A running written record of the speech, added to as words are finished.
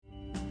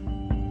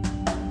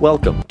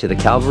Welcome to the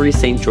Calvary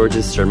St.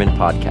 George's Sermon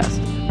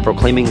Podcast,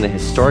 proclaiming the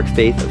historic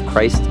faith of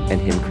Christ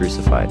and Him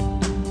crucified.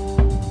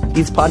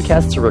 These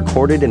podcasts are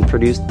recorded and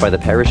produced by the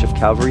parish of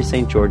Calvary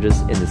St. George's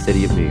in the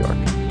city of New York.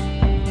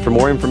 For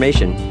more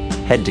information,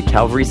 head to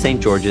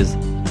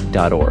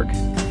calvarystgeorges.org.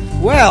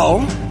 Well,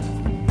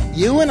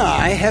 you and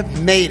I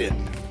have made it.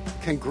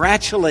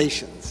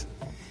 Congratulations.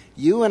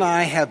 You and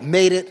I have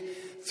made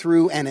it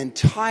through an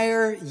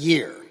entire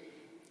year.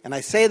 And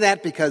I say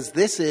that because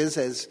this is,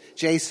 as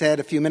Jay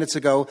said a few minutes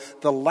ago,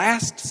 the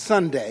last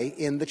Sunday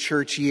in the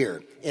church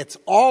year. It's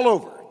all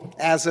over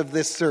as of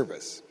this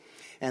service.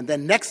 And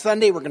then next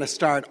Sunday, we're going to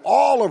start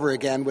all over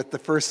again with the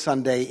first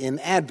Sunday in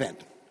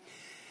Advent.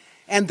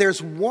 And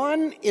there's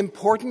one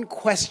important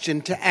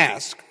question to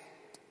ask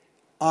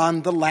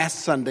on the last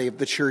Sunday of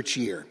the church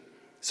year.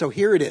 So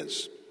here it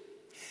is.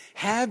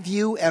 Have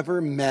you ever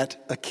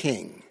met a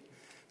king?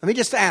 Let me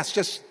just ask,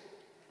 just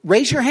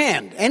raise your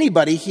hand.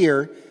 Anybody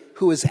here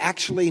who has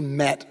actually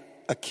met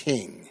a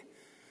king?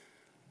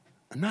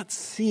 I'm not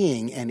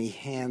seeing any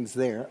hands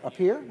there. Up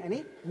here?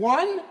 Any?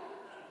 One?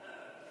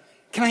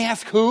 Can I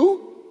ask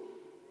who?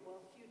 Well,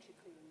 future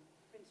king,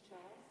 Prince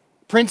Charles.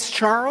 Prince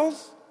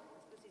Charles?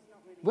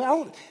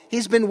 Well,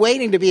 he's been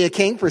waiting to be a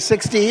king for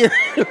 60 years.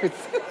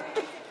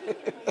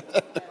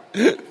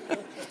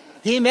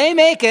 He may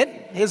make it.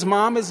 His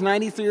mom is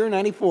 93 or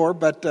 94,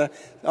 but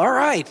all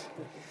right.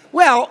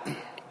 Well,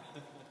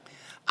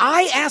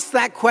 I asked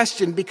that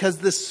question because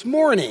this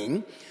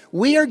morning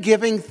we are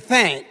giving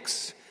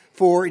thanks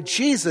for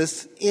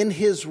Jesus in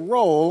his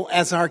role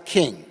as our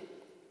king.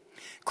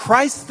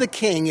 Christ the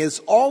King is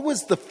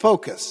always the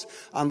focus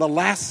on the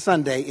last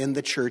Sunday in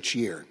the church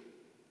year.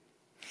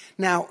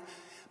 Now,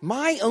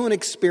 my own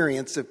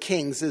experience of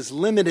kings is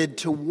limited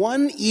to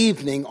one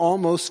evening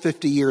almost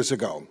 50 years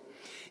ago.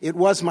 It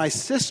was my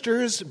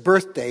sister's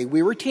birthday.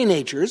 We were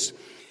teenagers,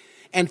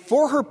 and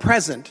for her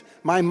present,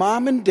 my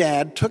mom and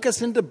dad took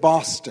us into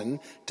Boston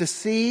to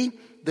see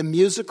the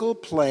musical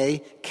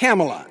play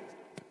Camelot.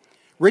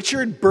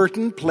 Richard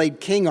Burton played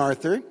King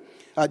Arthur.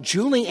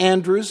 Julie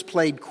Andrews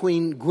played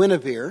Queen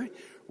Guinevere.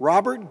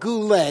 Robert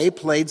Goulet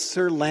played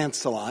Sir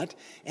Lancelot.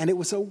 And it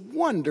was a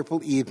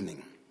wonderful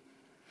evening.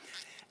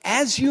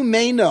 As you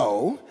may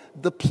know,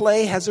 the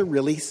play has a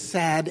really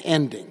sad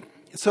ending.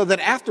 So that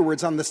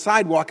afterwards, on the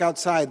sidewalk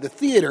outside the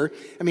theater,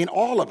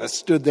 all of us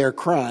stood there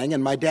crying,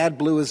 and my dad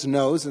blew his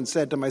nose and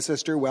said to my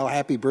sister, "Well,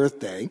 happy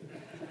birthday."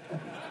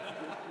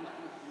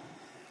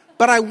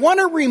 But I want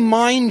to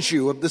remind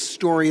you of the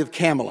story of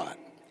Camelot,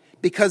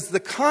 because the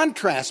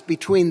contrast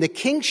between the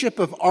kingship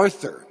of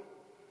Arthur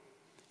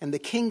and the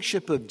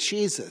kingship of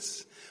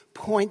Jesus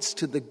points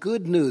to the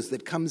good news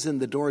that comes in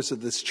the doors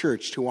of this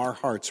church to our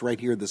hearts right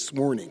here this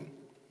morning.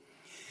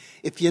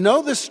 If you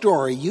know the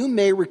story, you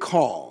may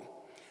recall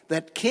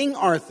that King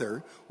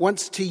Arthur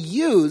wants to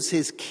use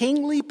his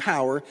kingly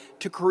power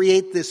to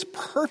create this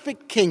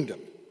perfect kingdom.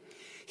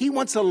 He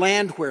wants a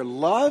land where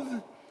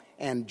love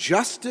and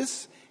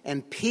justice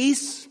and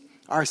peace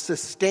are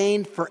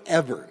sustained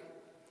forever.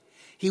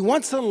 He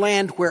wants a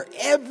land where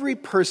every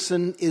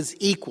person is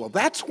equal.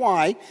 That's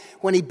why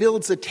when he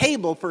builds a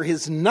table for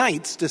his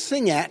knights to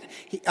sit at,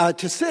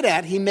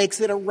 he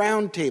makes it a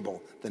round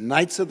table, the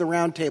Knights of the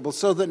Round Table,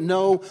 so that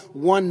no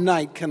one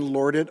knight can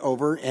lord it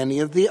over any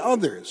of the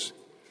others.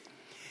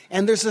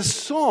 And there's a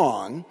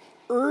song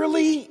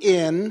early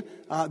in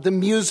the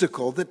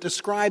musical that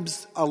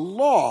describes a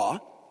law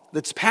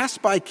that's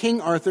passed by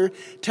King Arthur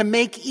to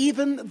make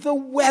even the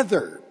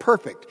weather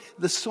perfect.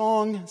 The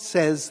song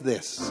says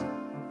this. A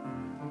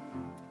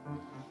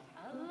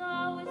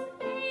law was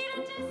made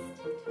a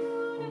distant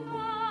moon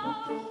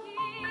above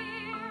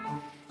here.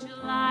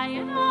 July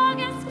and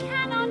August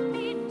cannot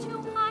be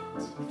too hot.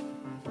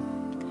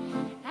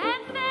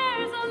 And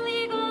there's a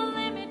legal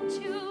limit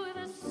to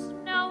the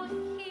snow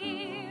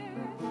here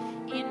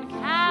in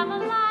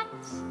Camelot.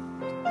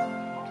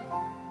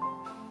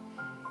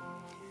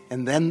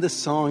 And then the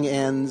song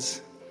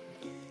ends.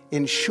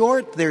 In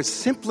short, there's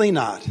simply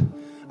not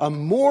a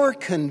more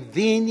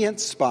convenient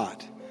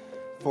spot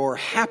for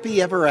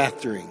happy ever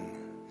aftering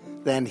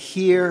than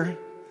here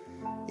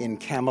in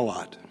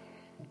Camelot.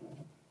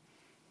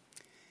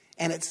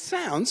 And it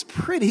sounds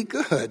pretty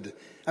good.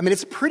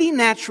 It's pretty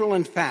natural,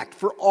 in fact,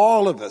 for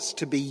all of us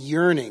to be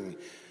yearning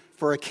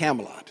for a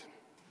Camelot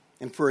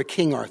and for a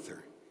King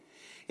Arthur,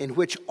 in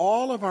which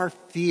all of our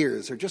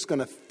fears are just going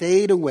to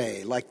fade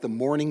away like the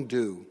morning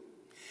dew,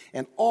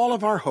 and all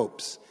of our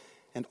hopes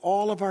and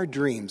all of our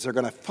dreams are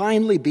going to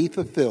finally be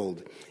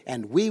fulfilled,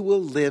 and we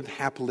will live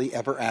happily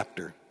ever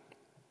after.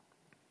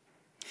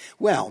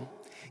 Well,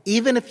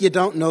 even if you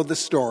don't know the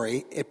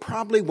story, it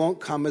probably won't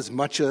come as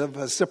much of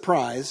a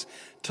surprise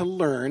to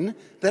learn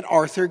that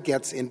Arthur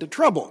gets into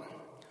trouble.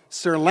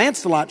 Sir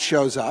Lancelot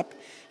shows up.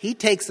 He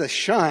takes a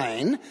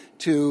shine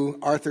to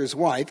Arthur's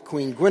wife,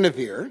 Queen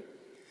Guinevere.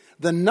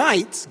 The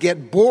knights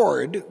get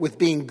bored with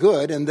being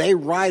good, and they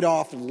ride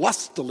off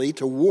lustily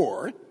to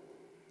war.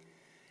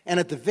 And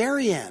at the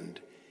very end,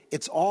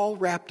 it's all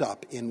wrapped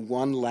up in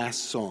one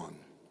last song.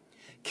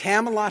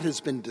 Camelot has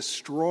been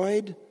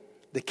destroyed,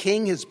 The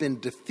king has been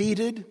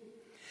defeated,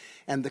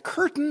 and the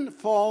curtain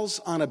falls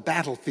on a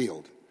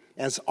battlefield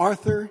as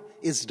Arthur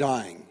is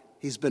dying.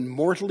 He's been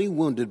mortally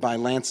wounded by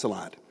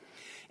Lancelot.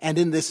 And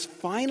in this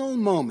final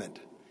moment,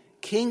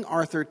 King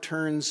Arthur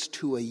turns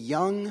to a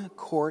young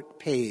court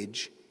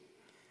page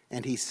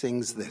and he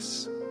sings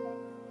this.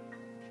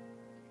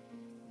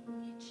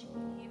 Each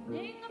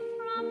evening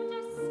from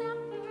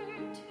December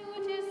to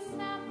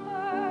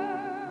December,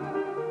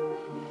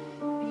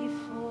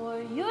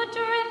 before you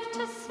drift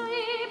to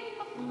sleep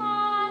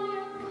upon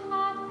your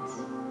cot,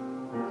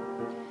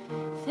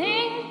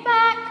 think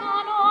back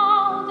on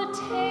all the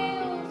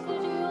tales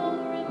that you'll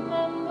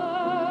remember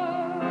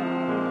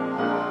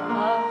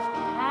of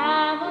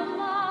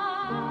Camelot.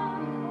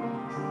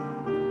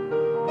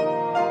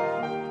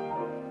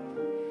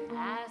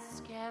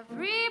 Ask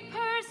every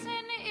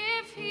person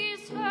if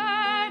he's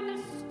heard the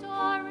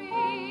story,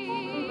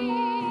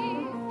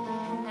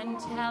 and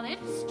tell it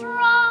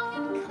strong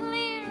and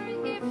clear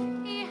if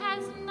he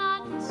has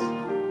not,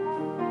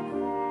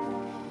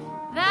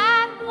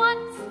 that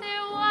once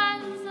there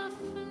was a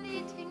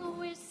fleeting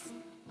wisp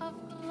of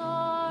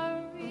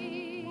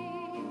glory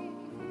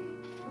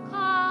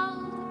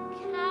called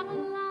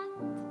Camelot.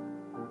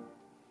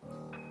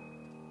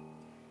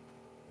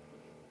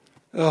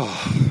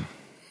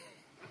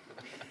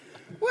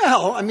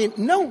 Well, I mean,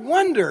 no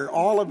wonder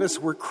all of us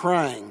were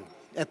crying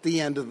at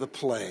the end of the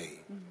play.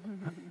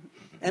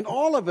 And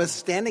all of us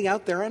standing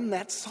out there on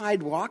that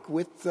sidewalk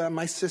with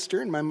my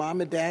sister and my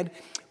mom and dad,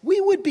 we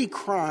would be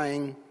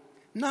crying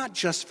not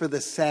just for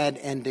the sad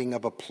ending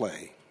of a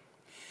play.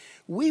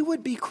 We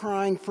would be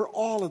crying for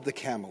all of the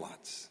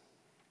Camelots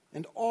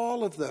and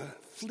all of the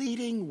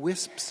fleeting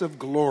wisps of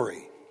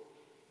glory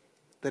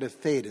that have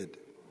faded.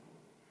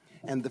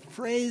 And the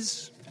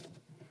phrase,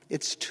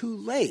 "It's too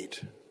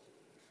late,"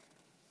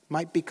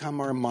 might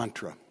become our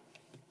mantra.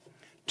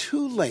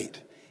 Too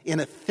late in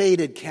a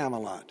faded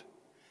Camelot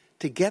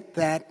to get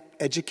that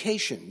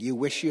education you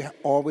wish you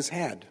always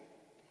had.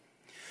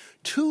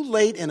 Too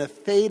late in a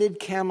faded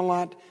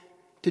Camelot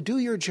to do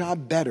your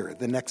job better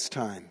the next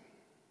time.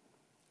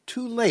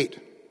 Too late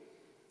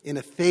in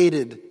a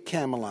faded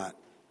Camelot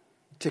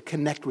to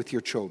connect with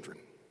your children.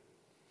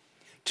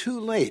 Too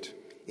late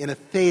in a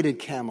faded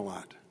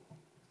Camelot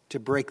to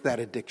break that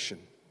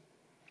addiction.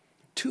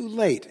 Too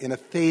late in a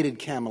faded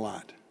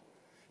Camelot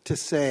to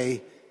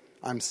say,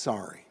 "I'm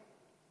sorry."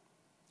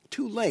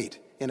 Too late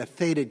in a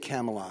faded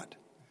Camelot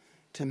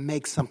to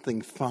make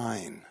something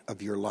fine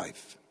of your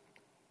life.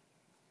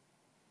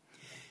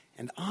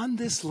 And on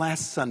this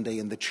last Sunday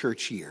in the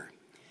church year,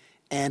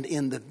 and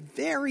in the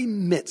very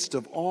midst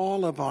of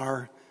all of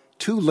our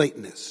too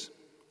lateness,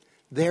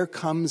 there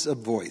comes a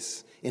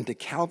voice into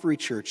Calvary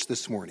Church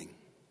this morning.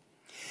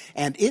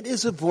 And it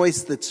is a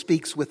voice that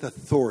speaks with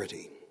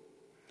authority.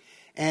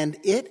 And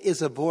it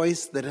is a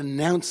voice that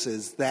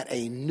announces that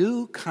a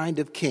new kind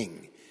of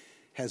king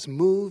has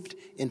moved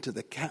into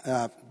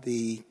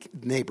the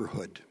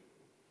neighborhood.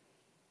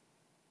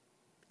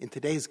 In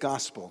today's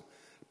gospel,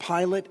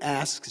 Pilate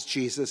asks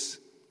Jesus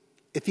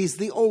if he's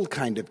the old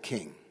kind of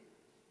king,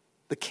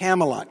 the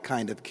Camelot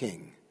kind of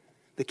king,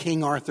 the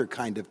King Arthur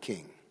kind of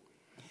king.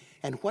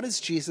 And what does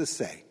Jesus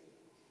say?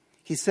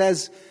 He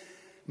says,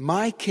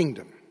 "My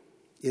kingdom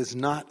is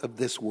not of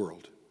this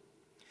world.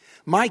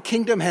 My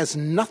kingdom has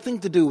nothing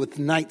to do with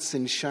knights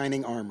in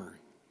shining armor.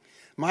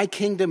 My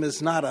kingdom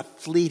is not a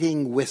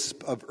fleeting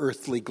wisp of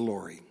earthly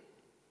glory."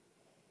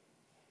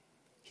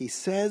 He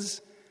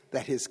says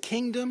that his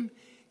kingdom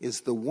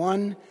is the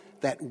one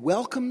that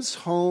welcomes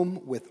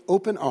home with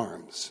open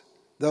arms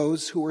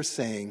those who are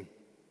saying,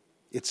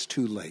 "It's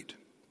too late."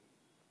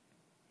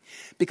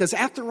 Because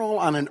after all,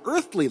 on an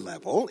earthly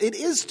level, it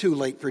is too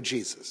late for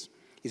Jesus.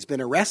 He's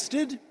been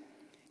arrested.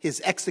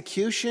 His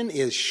execution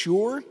is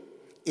sure.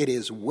 It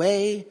is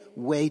way,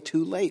 way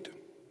too late.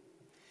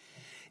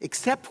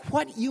 Except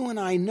what you and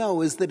I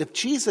know is that if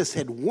Jesus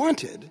had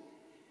wanted,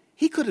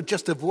 he could have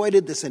just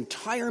avoided this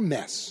entire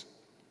mess.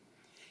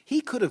 He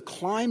could have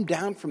climbed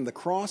down from the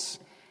cross.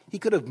 He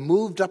could have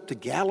moved up to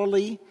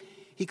Galilee.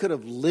 He could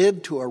have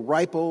lived to a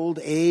ripe old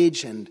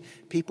age and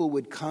people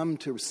would come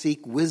to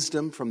seek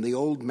wisdom from the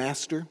old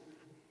master.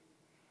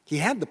 He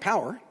had the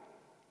power.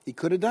 He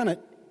could have done it.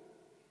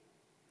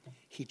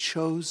 He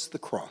chose the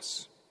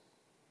cross.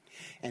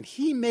 And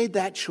he made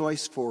that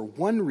choice for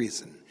one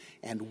reason,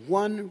 and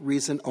one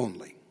reason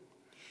only.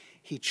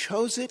 He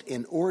chose it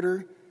in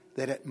order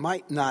that it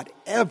might not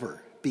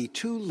ever be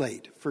too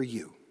late for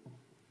you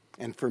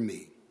and for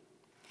me.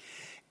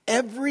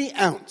 Every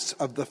ounce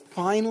of the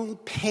final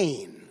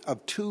pain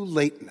of too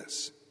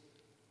lateness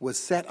was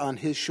set on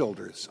his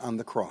shoulders on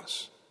the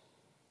cross.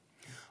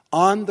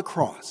 On the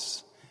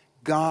cross,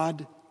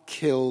 God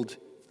killed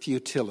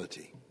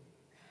futility.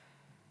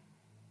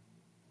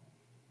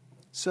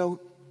 So,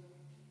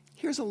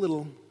 here's a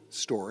little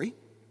story.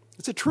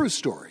 It's a true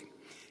story.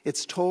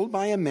 It's told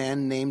by a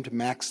man named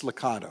Max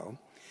Lucado.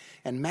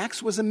 And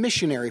Max was a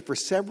missionary for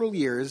several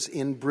years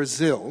in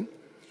Brazil.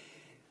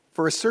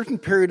 For a certain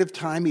period of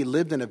time, he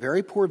lived in a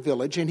very poor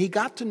village, and he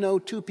got to know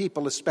two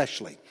people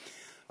especially.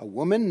 a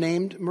woman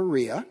named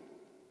Maria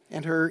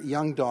and her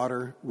young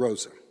daughter,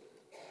 Rosa.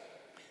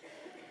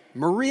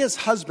 Maria's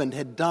husband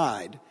had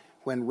died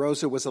when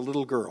Rosa was a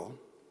little girl.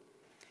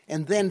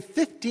 And then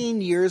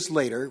 15 years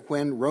later,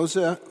 when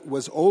Rosa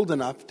was old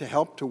enough to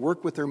help to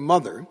work with her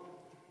mother,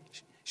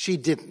 she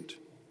didn't.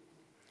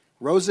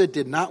 Rosa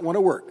did not want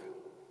to work.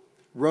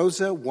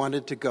 Rosa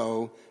wanted to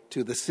go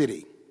to the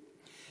city.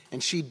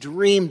 And she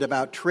dreamed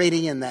about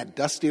trading in that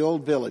dusty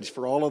old village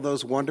for all of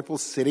those wonderful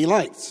city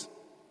lights.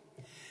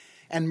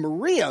 And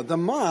Maria, the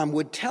mom,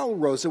 would tell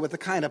Rosa with a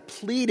kind of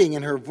pleading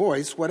in her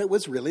voice what it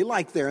was really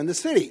like there in the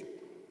city.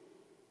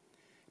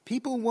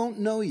 People won't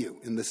know you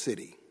in the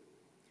city.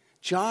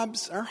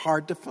 Jobs are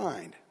hard to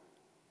find.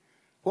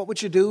 What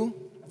would you do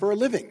for a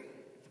living?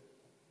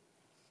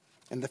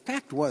 And the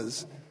fact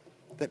was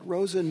that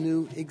Maria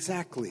knew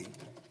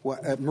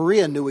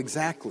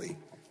exactly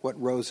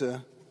what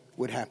Rosa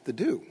would have to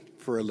do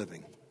for a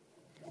living,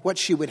 what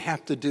she would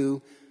have to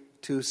do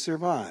to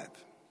survive.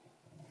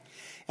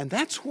 And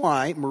that's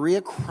why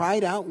Maria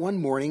cried out one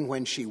morning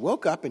when she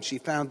woke up and she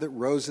found that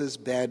Rosa's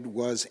bed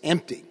was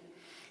empty.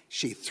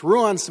 She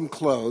threw on some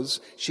clothes,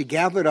 she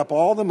gathered up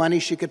all the money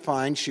she could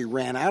find, she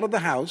ran out of the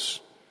house,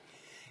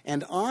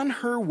 and on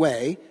her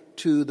way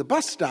to the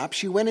bus stop,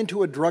 she went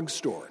into a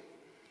drugstore.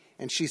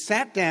 And she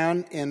sat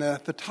down in a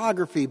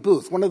photography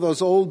booth, one of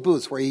those old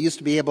booths where you used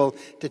to be able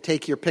to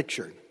take your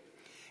picture.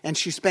 And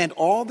she spent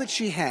all that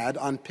she had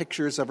on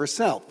pictures of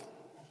herself.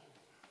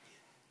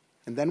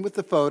 And then with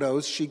the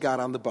photos, she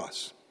got on the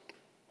bus.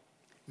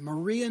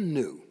 Maria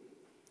knew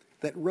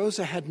that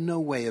Rosa had no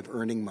way of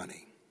earning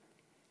money.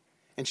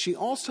 And she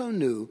also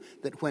knew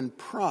that when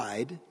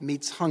pride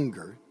meets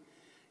hunger,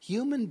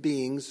 human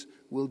beings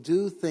will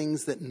do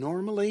things that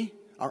normally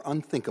are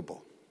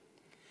unthinkable.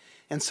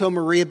 And so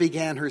Maria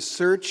began her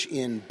search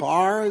in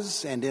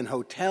bars and in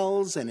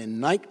hotels and in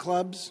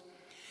nightclubs.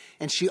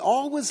 And she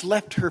always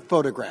left her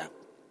photograph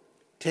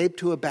taped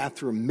to a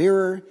bathroom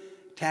mirror,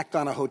 tacked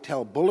on a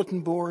hotel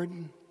bulletin board,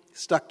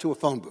 stuck to a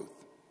phone booth.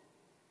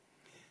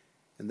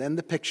 And then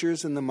the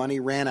pictures and the money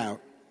ran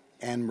out,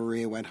 and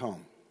Maria went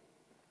home.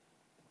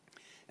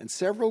 And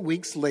several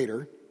weeks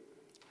later,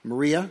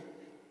 Maria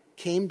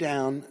came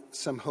down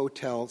some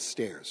hotel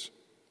stairs.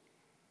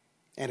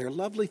 And her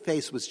lovely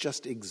face was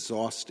just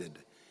exhausted.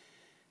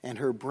 And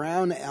her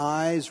brown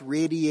eyes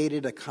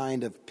radiated a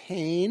kind of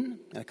pain,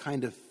 a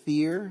kind of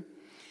fear.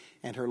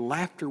 And her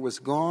laughter was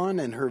gone,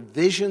 and her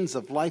visions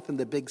of life in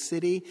the big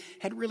city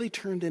had really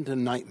turned into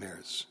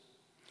nightmares.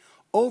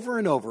 Over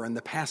and over in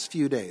the past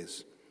few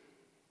days,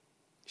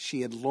 she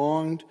had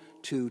longed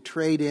to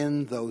trade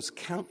in those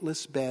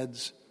countless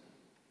beds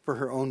for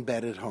her own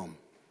bed at home.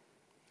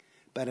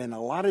 But in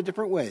a lot of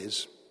different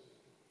ways,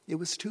 it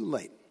was too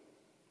late.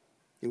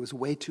 It was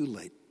way too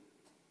late.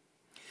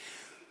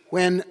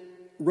 When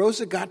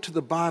Rosa got to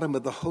the bottom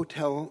of the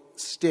hotel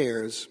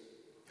stairs,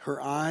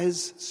 her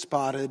eyes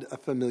spotted a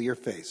familiar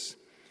face.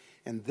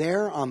 And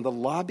there on the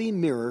lobby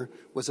mirror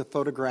was a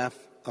photograph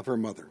of her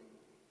mother.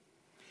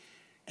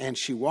 And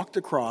she walked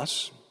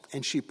across,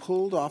 and she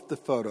pulled off the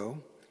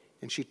photo,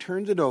 and she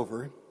turned it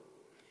over,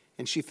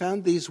 and she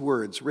found these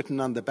words written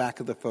on the back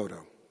of the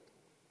photo.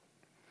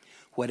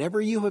 Whatever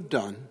you have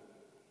done,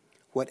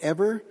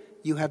 whatever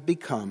you have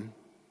become,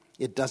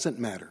 it doesn't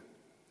matter.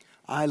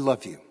 I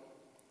love you.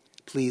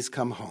 Please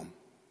come home.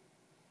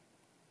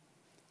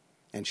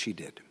 And she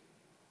did.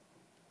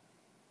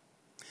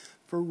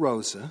 For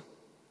Rosa,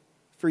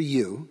 for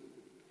you,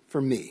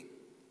 for me,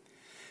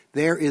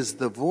 there is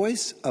the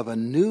voice of a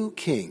new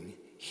king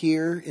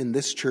here in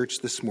this church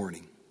this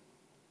morning.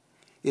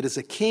 It is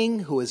a king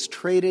who has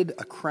traded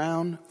a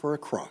crown for a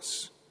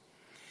cross,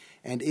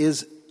 and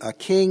is a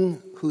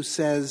king who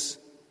says,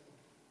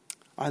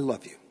 I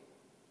love you.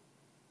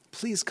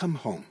 Please come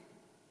home.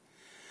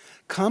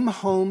 Come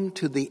home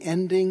to the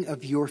ending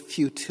of your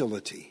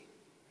futility.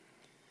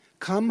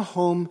 Come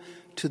home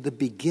to the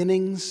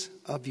beginnings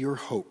of your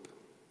hope.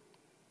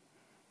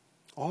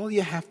 All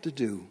you have to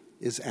do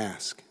is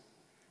ask,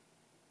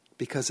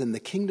 because in the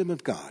kingdom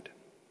of God,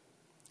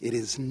 it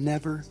is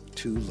never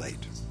too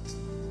late.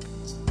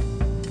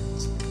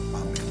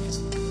 Amen.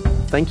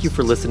 Thank you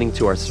for listening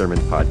to our sermon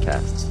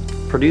podcast,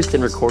 produced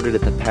and recorded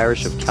at the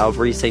parish of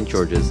Calvary St.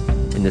 George's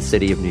in the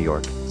city of New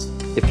York.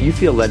 If you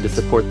feel led to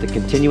support the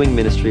continuing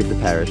ministry of the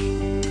parish,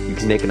 you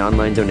can make an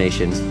online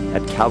donation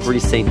at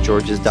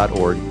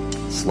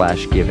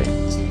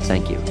calvarystgeorges.org/giving.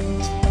 Thank you.